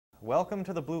Welcome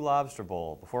to the Blue Lobster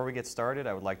Bowl. Before we get started,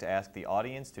 I would like to ask the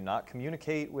audience to not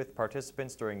communicate with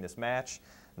participants during this match,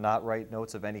 not write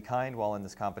notes of any kind while in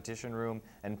this competition room,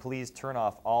 and please turn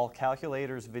off all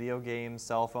calculators, video games,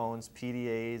 cell phones,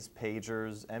 PDAs,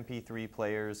 pagers, MP3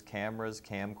 players, cameras,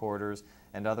 camcorders,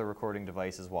 and other recording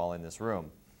devices while in this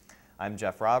room. I'm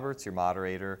Jeff Roberts, your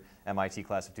moderator, MIT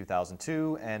class of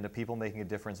 2002, and a People Making a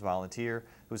Difference volunteer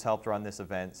who's helped run this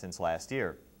event since last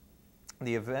year.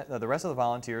 The rest of the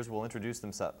volunteers will introduce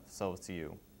themselves to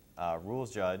you.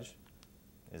 Rules judge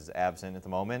is absent at the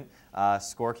moment.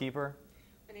 Scorekeeper.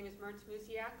 My name is Mertz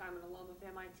Musiak. I'm an alum of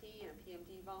MIT and a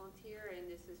PMD volunteer, and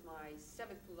this is my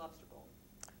 7th Blue Lobster Bowl.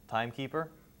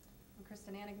 Timekeeper. I'm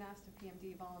Kristen Anignast, a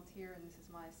PMD volunteer, and this is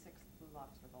my 6th Blue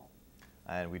Lobster Bowl.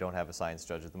 And we don't have a science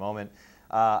judge at the moment.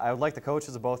 I would like the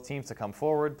coaches of both teams to come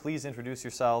forward. Please introduce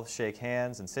yourselves, shake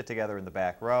hands, and sit together in the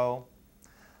back row.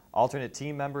 Alternate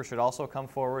team members should also come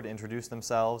forward, introduce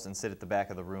themselves, and sit at the back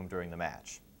of the room during the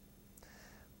match.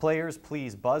 Players,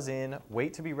 please buzz in,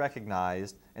 wait to be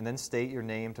recognized, and then state your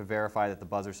name to verify that the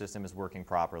buzzer system is working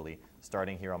properly,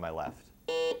 starting here on my left.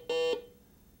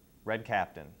 Red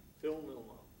captain. Phil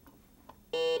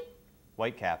Milmo.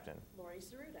 White captain. Lori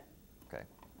Saruda. Okay.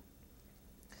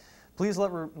 Please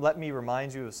let me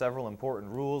remind you of several important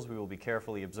rules we will be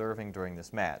carefully observing during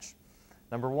this match.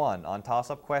 Number 1, on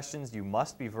toss-up questions, you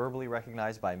must be verbally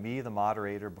recognized by me, the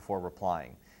moderator, before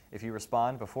replying. If you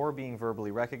respond before being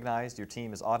verbally recognized, your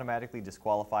team is automatically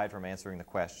disqualified from answering the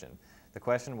question. The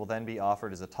question will then be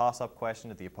offered as a toss-up question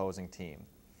to the opposing team.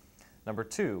 Number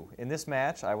 2, in this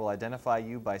match, I will identify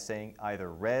you by saying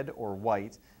either red or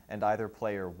white, and either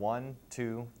player 1,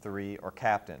 2, 3, or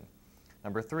captain.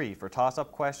 Number 3, for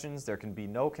toss-up questions, there can be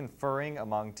no conferring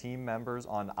among team members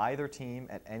on either team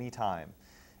at any time.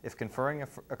 If conferring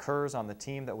occurs on the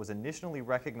team that was initially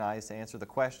recognized to answer the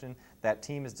question, that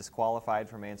team is disqualified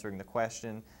from answering the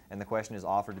question, and the question is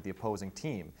offered to the opposing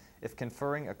team. If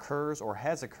conferring occurs or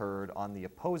has occurred on the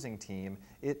opposing team,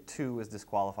 it too is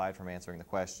disqualified from answering the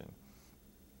question.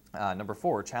 Number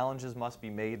 4, challenges must be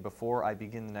made before I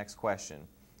begin the next question.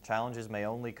 Challenges may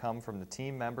only come from the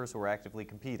team members who are actively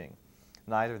competing.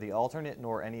 Neither the alternate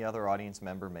nor any other audience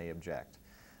member may object.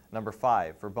 Number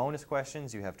 5, for bonus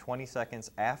questions, you have 20 seconds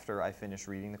after I finish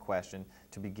reading the question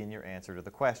to begin your answer to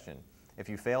the question. If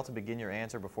you fail to begin your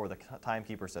answer before the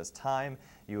timekeeper says time,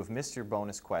 you have missed your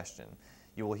bonus question.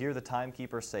 You will hear the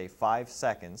timekeeper say 5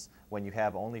 seconds when you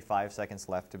have only 5 seconds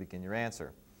left to begin your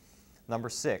answer. Number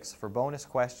 6, for bonus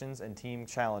questions and team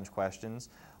challenge questions,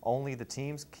 only the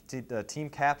team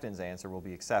captain's answer will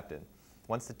be accepted.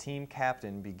 Once the team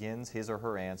captain begins his or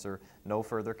her answer, no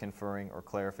further conferring or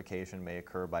clarification may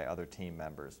occur by other team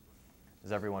members.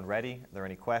 Is everyone ready? Are there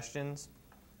any questions?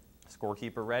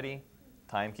 Scorekeeper ready?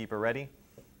 Timekeeper ready?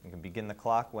 You can begin the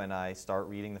clock when I start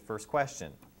reading the first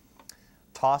question.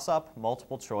 Toss-up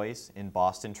multiple choice in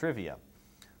Boston trivia.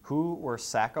 Who were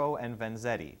Sacco and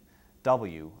Vanzetti?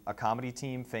 W, a comedy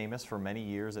team famous for many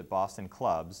years at Boston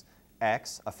clubs.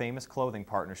 X, a famous clothing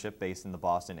partnership based in the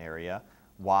Boston area.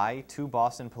 Y, 2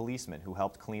 Boston policemen who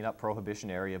helped clean up Prohibition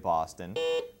area Boston.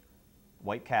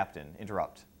 White captain,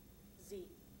 interrupt. Z.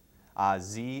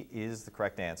 Z is the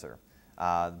correct answer.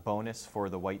 Bonus for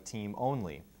the white team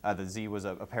only. The Z was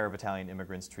a pair of Italian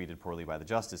immigrants treated poorly by the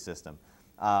justice system.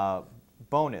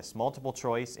 Bonus, multiple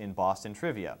choice in Boston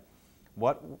trivia.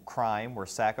 What crime were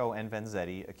Sacco and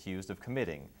Vanzetti accused of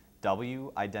committing?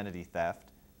 W, identity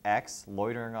theft. X,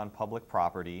 loitering on public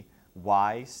property.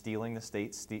 Y, stealing the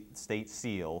state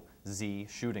seal. Z,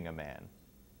 shooting a man.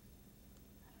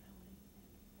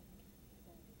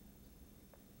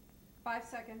 5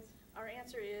 seconds. Our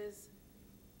answer is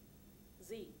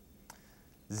Z.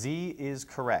 Z is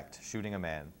correct, shooting a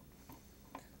man.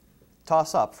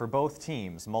 Toss up for both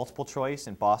teams, multiple choice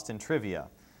in Boston trivia.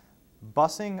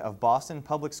 Busing of Boston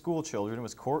public school children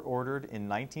was court-ordered in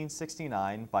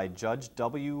 1969 by Judge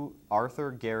W.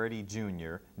 Arthur Garrity,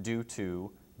 Jr. due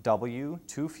to W,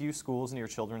 too few schools near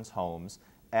children's homes.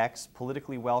 X,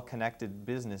 politically well-connected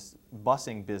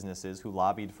busing businesses who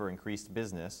lobbied for increased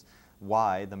business.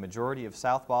 Y, the majority of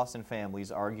South Boston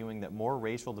families arguing that more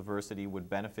racial diversity would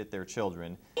benefit their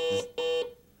children.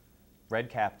 Red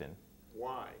captain.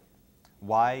 Y.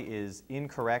 Y is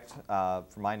incorrect for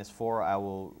 -4. I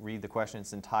will read the question in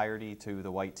its entirety to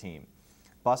the white team.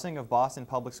 Busing of Boston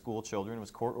public school children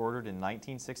was court-ordered in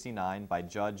 1969 by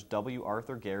Judge W.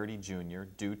 Arthur Garrity, Jr.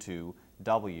 due to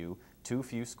W, too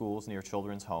few schools near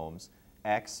children's homes.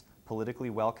 X, politically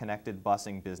well-connected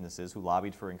busing businesses who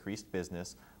lobbied for increased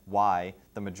business. Y,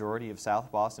 the majority of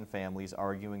South Boston families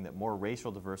arguing that more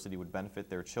racial diversity would benefit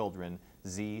their children.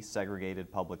 Z,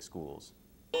 segregated public schools.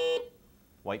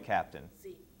 White captain.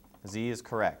 Z. Z is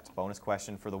correct. Bonus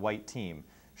question for the white team.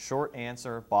 Short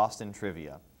answer, Boston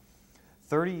trivia.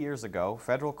 30 years ago,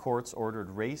 federal courts ordered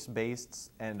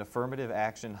race-based and affirmative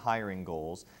action hiring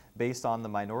goals based on the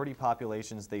minority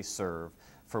populations they serve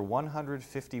for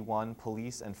 151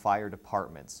 police and fire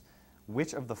departments.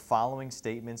 Which of the following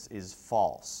statements is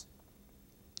false?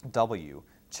 W.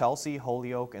 Chelsea,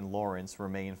 Holyoke, and Lawrence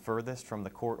remain furthest from the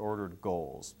court-ordered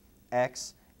goals.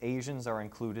 X. Asians are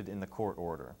included in the court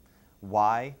order.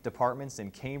 Y. Departments in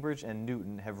Cambridge and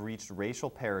Newton have reached racial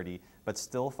parity but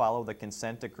still follow the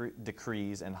consent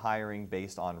decrees and hiring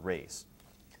based on race.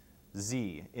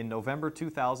 Z. In November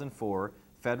 2004,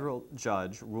 federal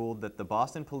judge ruled that the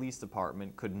Boston Police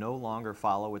Department could no longer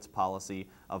follow its policy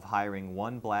of hiring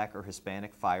one black or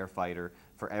Hispanic firefighter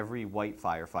for every white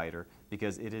firefighter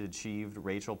because it had achieved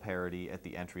racial parity at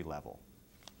the entry level.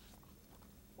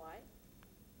 Why?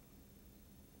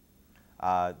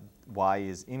 Y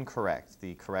is incorrect.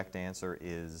 The correct answer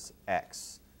is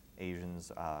X.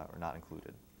 Asians are not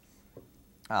included.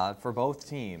 For both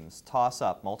teams,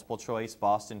 toss-up, multiple choice,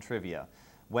 Boston trivia.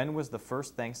 When was the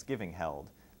first Thanksgiving held?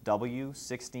 W,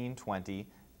 1620,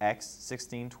 X,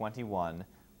 1621,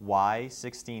 Y,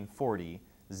 1640,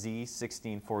 Z,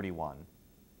 1641.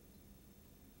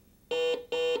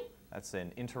 That's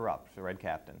an interrupt, Red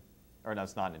Captain. Or no,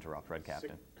 it's not an interrupt, Red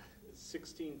Captain.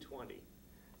 1620.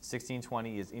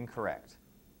 1620 is incorrect.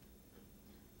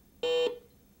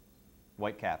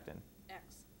 White Captain.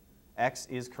 X. X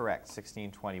is correct,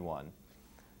 1621.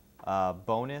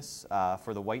 Bonus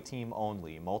for the white team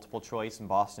only, multiple choice and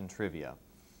Boston trivia.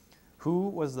 Who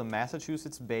was the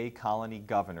Massachusetts Bay Colony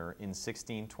governor in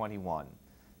 1621?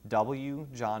 W,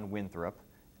 John Winthrop,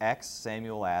 X,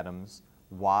 Samuel Adams,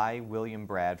 Y, William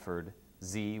Bradford,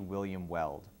 Z, William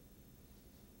Weld.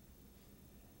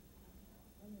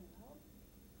 William Weld?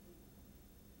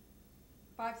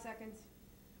 5 seconds.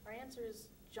 Our answer is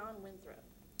John Winthrop.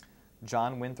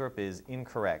 John Winthrop is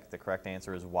incorrect. The correct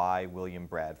answer is Y, William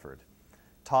Bradford.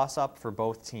 Toss-up for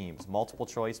both teams, multiple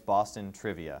choice Boston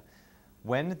trivia.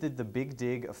 When did the Big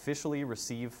Dig officially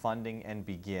receive funding and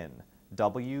begin?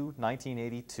 W,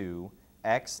 1982,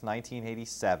 X,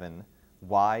 1987,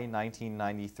 Y,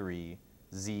 1993,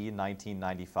 Z,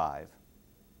 1995.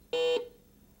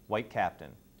 White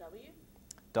Captain. W.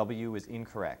 W is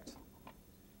incorrect.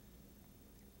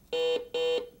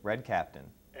 Red Captain.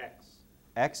 X.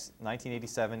 X,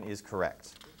 1987 is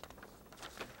correct.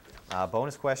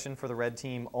 Bonus question for the red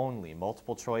team only,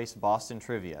 multiple choice Boston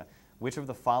trivia. Which of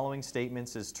the following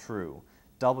statements is true?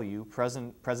 W,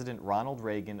 President Ronald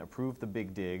Reagan approved the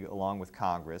Big Dig along with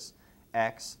Congress.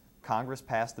 X, Congress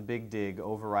passed the Big Dig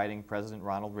overriding President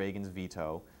Ronald Reagan's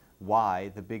veto.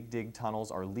 Y, the Big Dig tunnels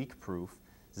are leak-proof.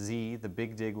 Z, the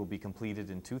Big Dig will be completed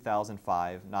in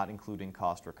 2005, not including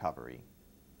cost recovery.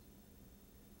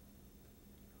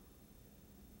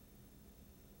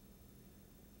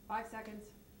 Five seconds.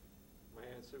 My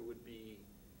answer would be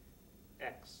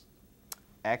X.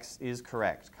 X is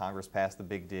correct. Congress passed the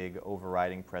Big Dig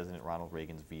overriding President Ronald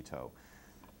Reagan's veto.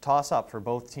 Toss-up for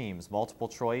both teams, multiple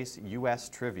choice, U.S.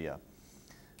 trivia.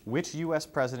 Which U.S.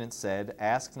 president said,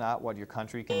 "Ask not what your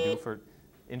country can do for..."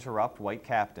 Interrupt, White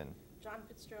Captain. John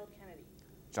Fitzgerald Kennedy.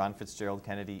 John Fitzgerald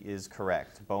Kennedy is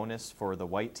correct. Bonus for the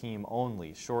white team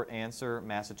only, short answer,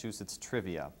 Massachusetts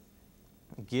trivia.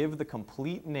 Give the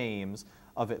complete names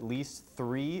of at least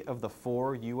 3 of the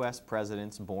 4 U.S.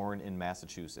 presidents born in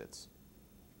Massachusetts.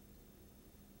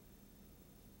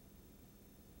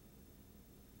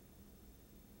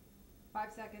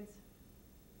 Five seconds.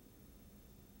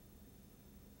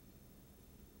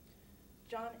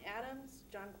 John Adams,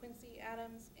 John Quincy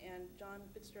Adams, and John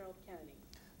Fitzgerald Kennedy.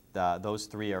 Those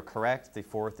 3 are correct. The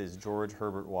 4th is George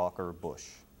Herbert Walker Bush.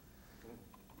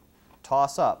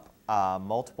 Toss up,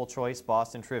 multiple choice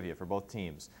Boston trivia for both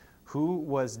teams. Who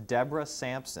was Deborah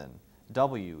Sampson?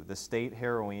 W, the state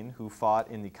heroine who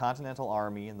fought in the Continental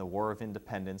Army in the War of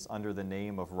Independence under the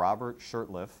name of Robert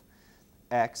Shurtleff.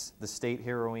 X, the state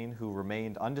heroine who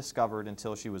remained undiscovered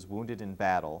until she was wounded in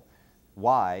battle.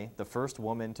 Y, the first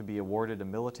woman to be awarded a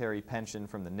military pension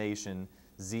from the nation.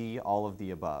 Z, all of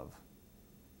the above.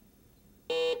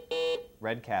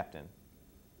 Red Captain.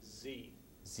 Z.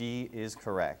 Z is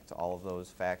correct. All of those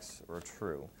facts are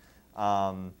true.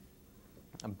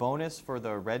 A bonus for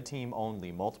the red team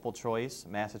only, multiple choice,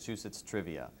 Massachusetts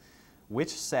trivia. Which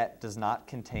set does not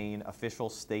contain official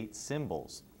state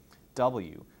symbols?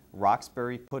 W,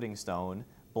 Roxbury pudding stone,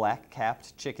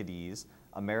 black-capped chickadees,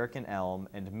 American elm,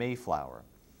 and Mayflower.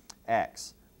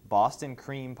 X, Boston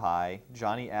cream pie,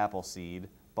 Johnny Appleseed,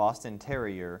 Boston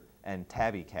terrier, and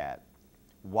tabby cat.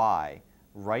 Y,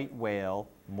 right whale,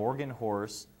 Morgan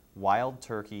horse, wild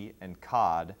turkey, and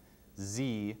cod,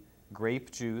 Z,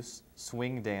 grape juice,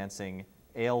 swing dancing,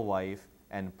 alewife,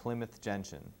 and Plymouth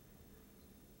gentian?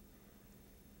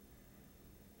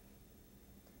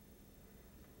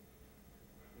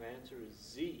 My answer is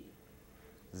Z.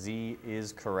 Z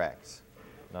is correct.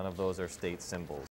 None of those are state symbols.